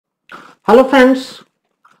Hello friends.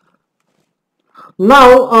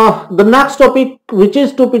 Now the next topic which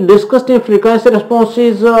is to be discussed in frequency response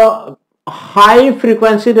is high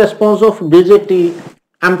frequency response of BJT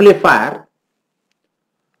amplifier.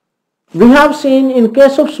 We have seen in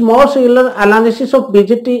case of small signal analysis of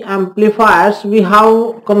BJT amplifiers, we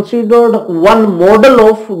have considered one model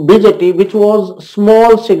of BJT which was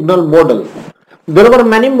small signal model. There were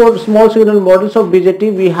many small signal models of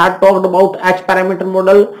BJT. We had talked about H parameter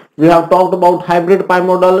model, we have talked about hybrid pi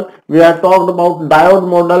model, we have talked about diode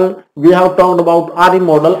model, we have talked about RE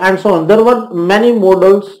model and so on. There were many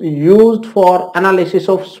models used for analysis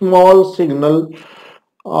of small signal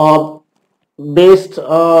based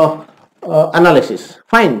analysis.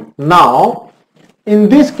 Fine. Now in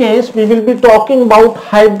this case we will be talking about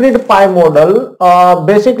hybrid pi model.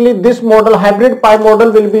 Basically this model, hybrid pi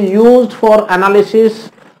model, will be used for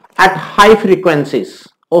analysis at high frequencies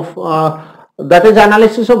of that is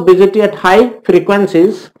analysis of BJT at high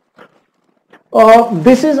frequencies.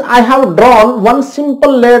 This is, I have drawn one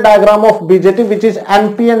simple layer diagram of BJT which is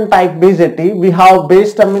NPN type BJT. We have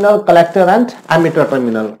base terminal, collector and emitter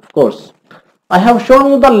terminal. Of course I have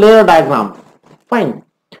shown you the layer diagram. Fine.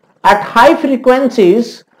 At high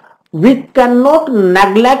frequencies we cannot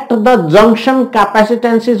neglect the junction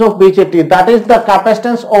capacitances of BJT, that is the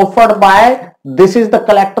capacitance offered by, this is the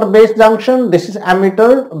collector base junction, this is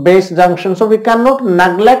emitter base junction. So we cannot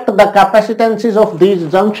neglect the capacitances of these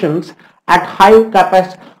junctions at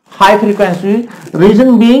high frequency.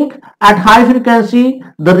 Reason being, at high frequency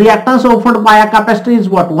the reactance offered by a capacitor is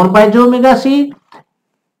what? 1 by j omega c.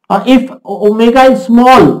 If omega is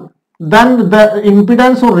small, then the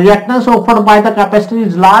impedance or reactance offered by the capacitor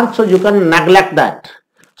is large, so you can neglect that.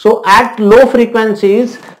 So at low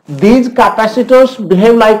frequencies these capacitors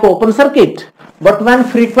behave like open circuit, but when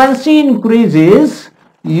frequency increases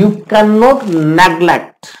you cannot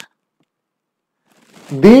neglect.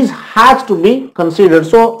 These has to be considered.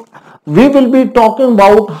 So we will be talking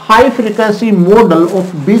about high frequency model of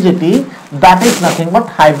BJT, that is nothing but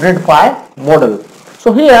hybrid pi model.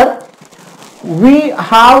 So here we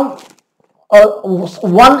have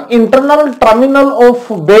one internal terminal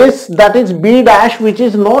of base, that is B dash, which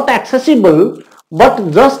is not accessible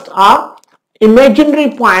but just a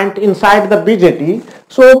imaginary point inside the BJT.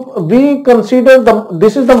 So we consider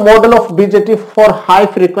this is the model of BJT for high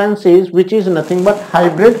frequencies, which is nothing but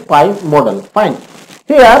hybrid pi model. Fine.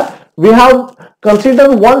 Here we have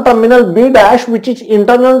considered one terminal B dash which is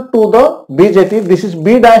internal to the BJT. This is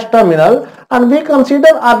B dash terminal, and we consider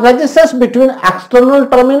a resistance between external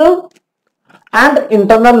terminal and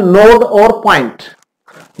internal node or point.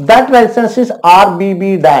 That resistance is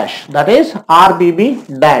RBB dash, that is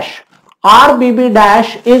RBB dash. RBB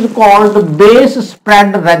dash is called base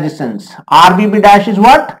spread resistance. RBB dash is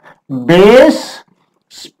what? Base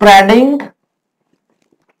spreading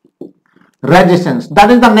resistance. That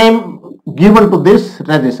is the name given to this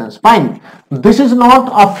resistance. Fine. This is not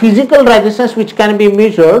a physical resistance which can be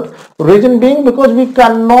measured. Reason being, because we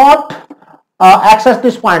cannot access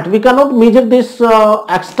this point. We cannot measure this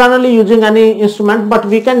externally using any instrument, but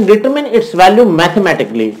we can determine its value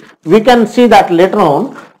mathematically. We can see that later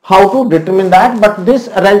on how to determine that. But this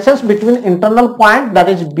resistance between internal point, that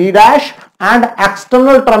is B dash, and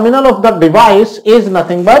external terminal of the device is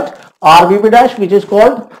nothing but RBB dash, which is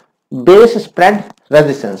called base spread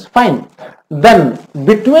resistance. Fine. Then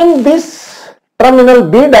between this terminal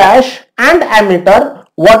B dash and emitter,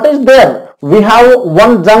 what is there? We have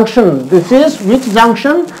one junction. This is which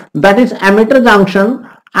junction? That is emitter junction,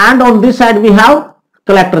 and on this side we have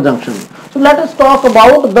collector junction. So let us talk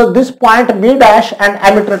about this point B dash and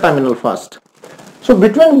emitter terminal first. So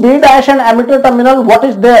between B dash and emitter terminal, what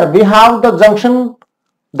is there? We have the junction,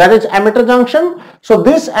 that is emitter junction. So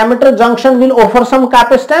this emitter junction will offer some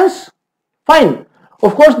capacitance. Fine.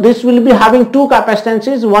 Of course this will be having two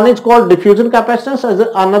capacitances. One is called diffusion capacitance,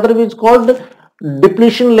 another is called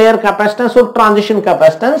depletion layer capacitance or transition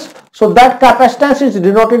capacitance. So that capacitance is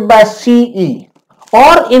denoted by CE,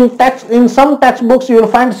 or in some textbooks you will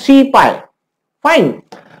find C pi. Fine.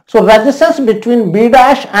 So resistance between B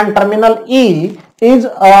dash and terminal E is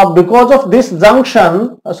because of this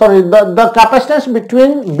junction, the capacitance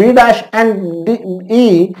between B dash and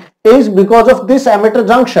E is because of this emitter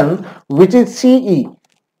junction, which is CE.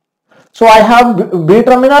 So I have B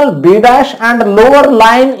terminal, B dash, and lower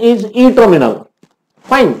line is E terminal.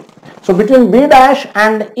 Fine. So between B dash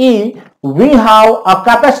and E we have a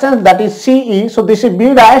capacitance, that is CE. So this is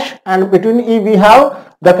B dash, and between E we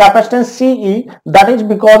have the capacitance CE, that is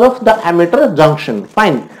because of the emitter junction.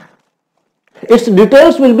 Fine. Its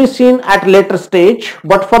details will be seen at later stage,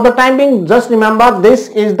 but for the time being, just remember this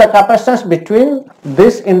is the capacitance between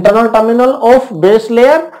this internal terminal of base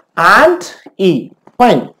layer and E.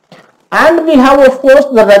 Fine. And we have of course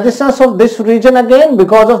the resistance of this region again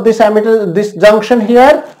because of this emitter, this junction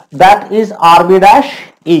here, that is RB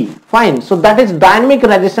dash E. Fine. So that is dynamic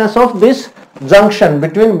resistance of this junction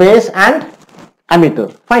between base and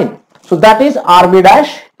emitter. Fine. So that is RB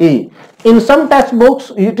dash E. In some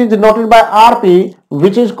textbooks, it is denoted by RP,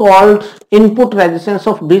 which is called input resistance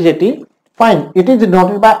of BJT. Fine. It is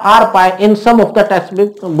denoted by RPi in some of the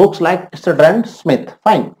textbooks like Student Smith.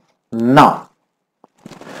 Fine. Now,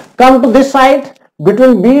 come to this side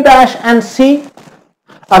between B dash and C.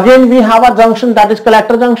 Again, we have a junction, that is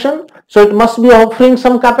collector junction. So it must be offering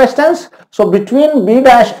some capacitance. So between B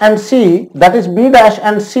dash and C, that is B dash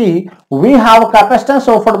and C, we have capacitance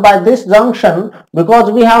offered by this junction,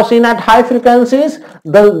 because we have seen at high frequencies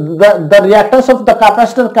the reactance of the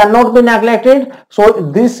capacitor cannot be neglected.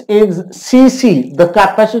 So this is CC, the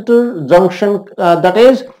capacitor junction, that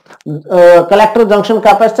is collector junction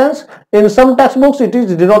capacitance. In some textbooks it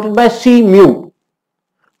is denoted by C mu.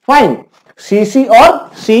 Fine. CC or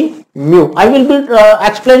C mu. I will be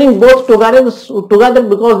explaining both together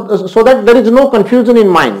because so that there is no confusion in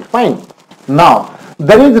mind. Fine. Now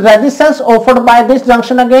there is resistance offered by this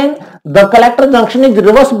junction again. The collector junction is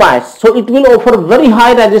reverse bias, so it will offer very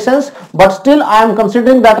high resistance, but still I am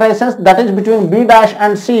considering that resistance, that is between B dash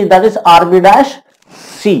and C, that is RB dash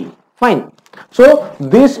C. Fine. So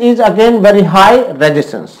this is again very high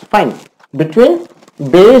resistance. Fine. Between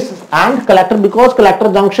base and collector, because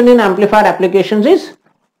collector junction in amplifier applications is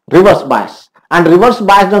reverse bias, and reverse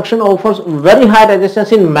bias junction offers very high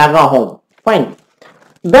resistance in mega ohm. Fine.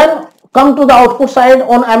 Then come to the output side.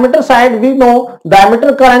 On emitter side, we know the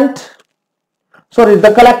emitter current,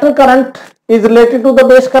 the collector current is related to the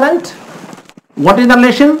base current. What is the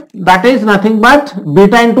relation? That is nothing but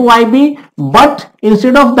beta into IB, but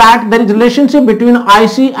instead of that there is relationship between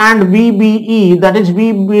IC and VBE, that is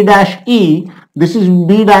VB dash E. This is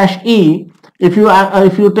B dash E. If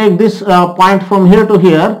you take this point from here to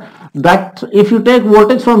here, that if you take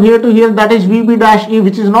voltage from here to here, that is VB dash E,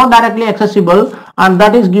 which is not directly accessible, and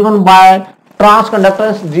that is given by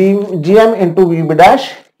transconductance GM into VB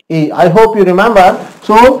dash E. I hope you remember.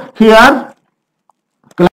 So here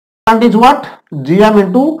current is what? GM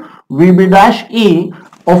into VB dash E.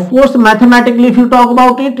 Of course, mathematically if you talk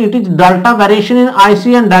about it, it is delta variation in IC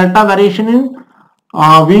and delta variation in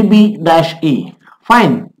VB dash E.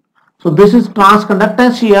 Fine. So this is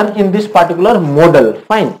transconductance here in this particular model.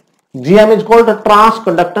 Fine. GM is called the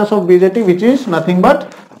transconductance of BJT, which is nothing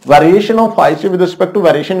but variation of IC with respect to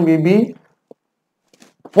variation VB.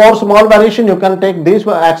 For small variation, you can take this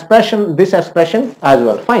expression as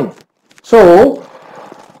well. Fine. So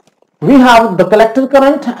we have the collector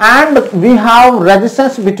current and we have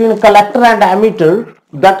resistance between collector and emitter.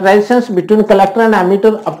 That resistance between collector and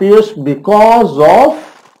emitter appears because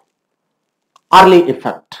of early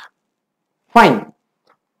effect. Fine.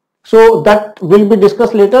 So that will be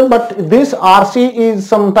discussed later, but this RC is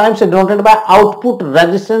sometimes denoted by output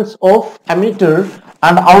resistance of emitter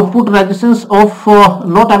and output resistance of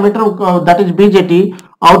not emitter, that is BJT.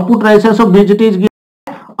 Output resistance of BJT is given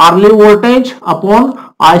early voltage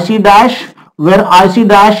upon IC dash, where IC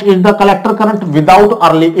dash is the collector current without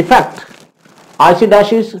early effect. IC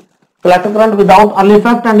dash is collector current without early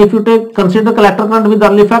effect, and if you consider collector current with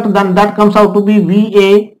early effect, then that comes out to be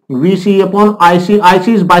VA VC upon IC. IC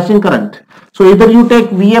is biasing current. So either you take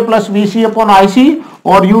VA plus VC upon IC,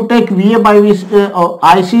 or you take VA by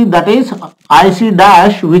IC, that is IC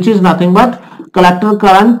dash, which is nothing but collector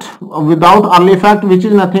current without early effect, which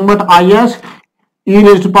is nothing but IS e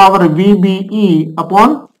raised to power VBE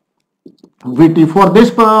upon VT. For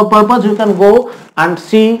this purpose, you can go and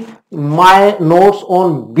see my notes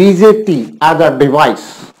on BJT as a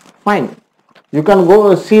device. Fine. You can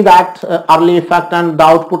go see that early effect and the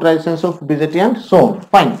output resistance of BJT and so on.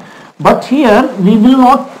 Fine. But here we will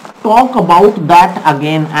not talk about that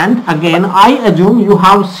again and again. I assume you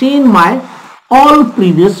have seen my all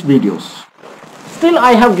previous videos. Still,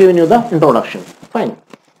 I have given you the introduction. Fine.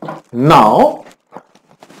 Now,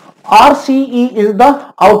 RCE is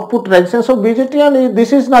the output resistance of BJT, and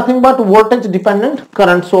this is nothing but voltage dependent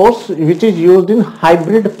current source which is used in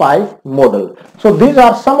hybrid pi model. So these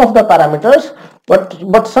are some of the parameters,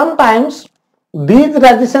 but sometimes these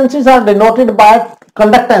resistances are denoted by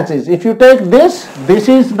conductances. If you take this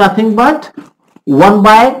is nothing but 1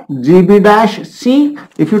 by GB dash C.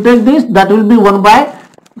 If you take this, that will be 1 by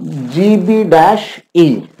GB dash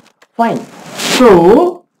E. Fine.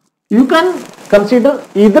 So you can consider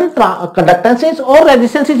either conductances or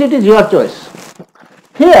resistances, it is your choice.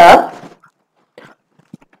 Here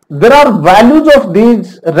there are values of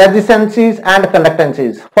these resistances and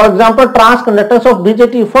conductances. For example, transconductance of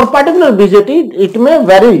BJT, for particular BJT it may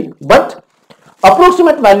vary, but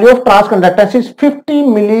approximate value of transconductance is 50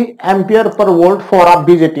 milliampere per volt for a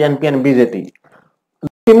BJT, NPN BJT.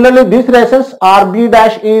 Similarly, this resistance RB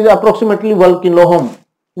dash is approximately 1 kilo ohm.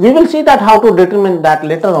 We will see that how to determine that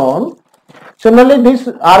later on. Similarly, this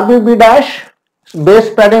RBB dash base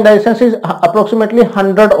spreading resistance is approximately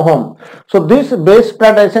 100 ohm. So this base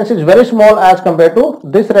spread resistance is very small as compared to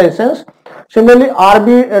this resistance. Similarly,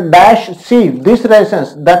 RB dash C, this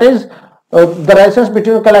resistance, that is the resistance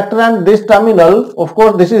between collector and this terminal. Of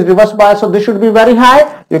course, this is reverse bias, so this should be very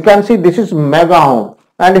high. You can see this is mega ohm,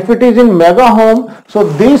 and if it is in mega ohm, so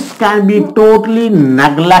this can be totally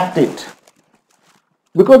neglected,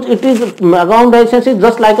 because it is mega ohm resistance is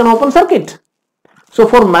just like an open circuit. So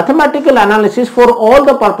for mathematical analysis, for all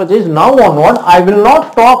the purposes, now onward, I will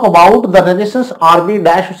not talk about the resistance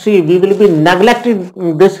RB-C. We will be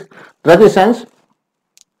neglecting this resistance.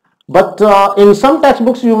 But in some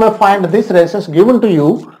textbooks, you may find this resistance given to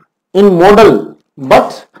you in model.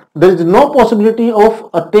 But there is no possibility of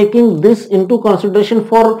taking this into consideration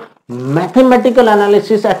for mathematical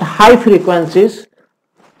analysis at high frequencies.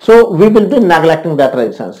 So we will be neglecting that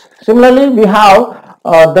resistance. Similarly, we have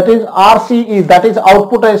that is RCE, that is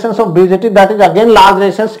output resistance of BJT, that is again large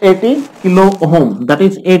resistance 80 kilo ohm, that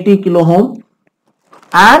is 80 kilo ohm.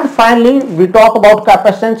 And finally, we talk about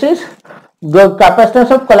capacitances. The capacitance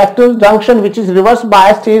of collector junction, which is reverse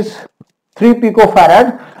biased, is 3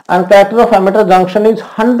 picofarad, and collector of emitter junction is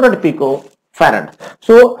 100 picofarad.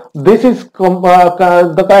 So this is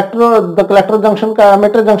the collector junction,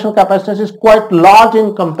 emitter junction capacitance is quite large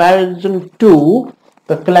in comparison to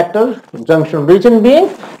the collector junction. Reason being,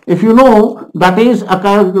 if you know, that is a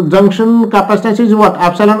junction capacitance is what,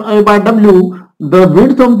 epsilon A by W. The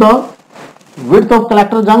width of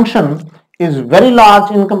collector junction is very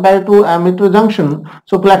large in comparison to emitter junction.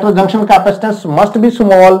 So collector junction capacitance must be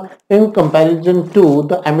small in comparison to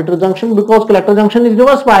the emitter junction, because collector junction is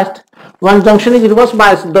reverse biased. When junction is reverse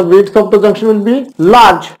biased, the width of the junction will be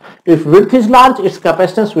large. If width is large, its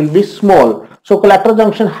capacitance will be small. So collector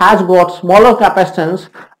junction has got smaller capacitance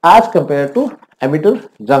as compared to emitter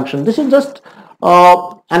junction. This is just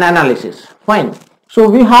an analysis. Fine. So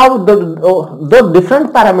we have the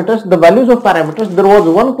different parameters, the values of parameters. There was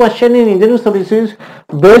one question in engineering services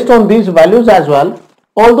based on these values as well.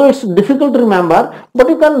 Although it's difficult to remember, but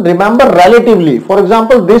you can remember relatively. For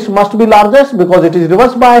example, this must be largest because it is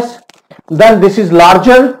reverse bias. Then this is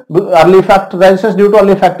larger, early effect resistance due to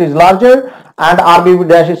early effect is larger, and RB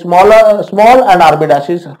dash is small, and RB dash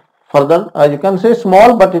is further, you can say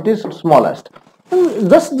small, but it is smallest.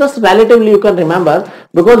 Just relatively you can remember,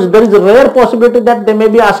 because there is a rare possibility that they may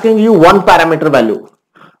be asking you one parameter value,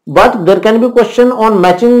 but there can be question on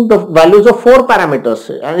matching the values of 4 parameters,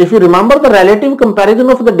 and if you remember the relative comparison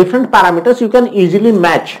of the different parameters, you can easily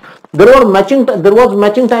match. There was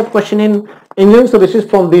matching type question in engineering services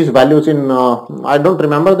from these values in I don't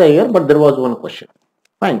remember the year, but there was one question.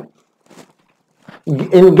 Fine.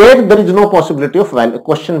 In GATE there is no possibility of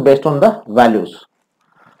question based on the values.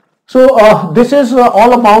 So this is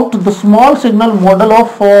all about the small signal model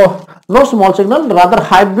of not small signal, rather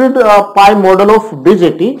hybrid pi model of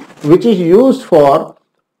BJT, which is used for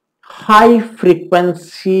high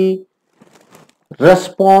frequency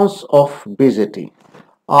response of BJT.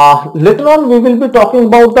 Later on we will be talking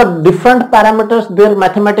about the different parameters, their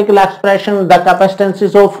mathematical expression, the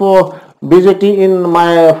capacitances of BJT in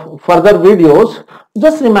my further videos.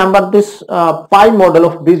 Just remember this pi model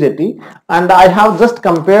of BJT, and I have just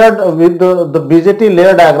compared with the BJT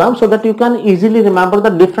layer diagram so that you can easily remember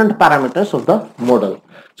the different parameters of the model.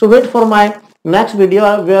 So wait for my next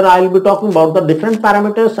video where I will be talking about the different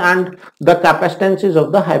parameters and the capacitances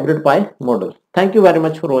of the hybrid pi model. Thank you very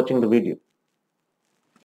much for watching the video.